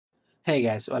Hey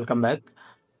guys, welcome back.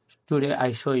 Today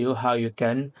I show you how you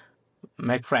can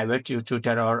make private your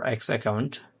Twitter or X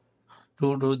account.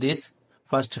 To do this,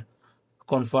 first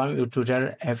confirm your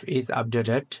Twitter app is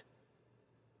updated.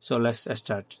 So let's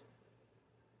start.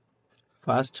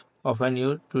 First, open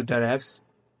your Twitter apps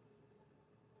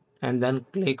and then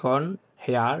click on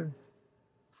here,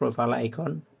 profile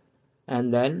icon,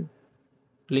 and then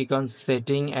click on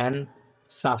setting and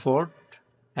support,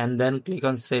 and then click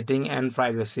on setting and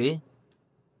privacy.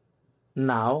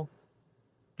 Now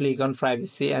click on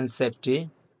privacy and safety,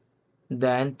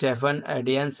 then tap on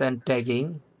audience and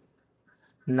tagging.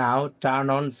 Now turn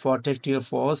on protect your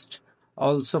post,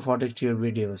 also protect your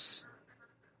videos.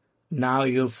 Now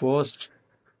your post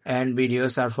and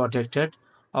videos are protected.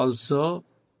 Also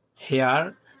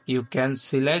here you can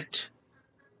select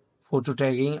photo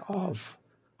tagging off,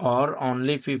 or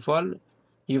only people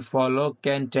you follow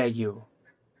can tag you,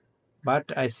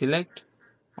 but I select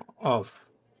off.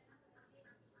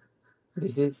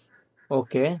 This is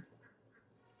okay.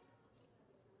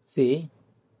 See,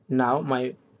 now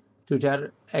my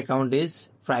Twitter account is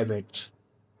private.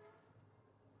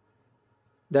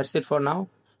 That's it for now.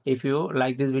 If you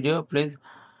like this video, please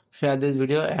share this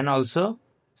video and also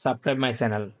subscribe my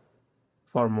channel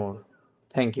for more.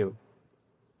 Thank you.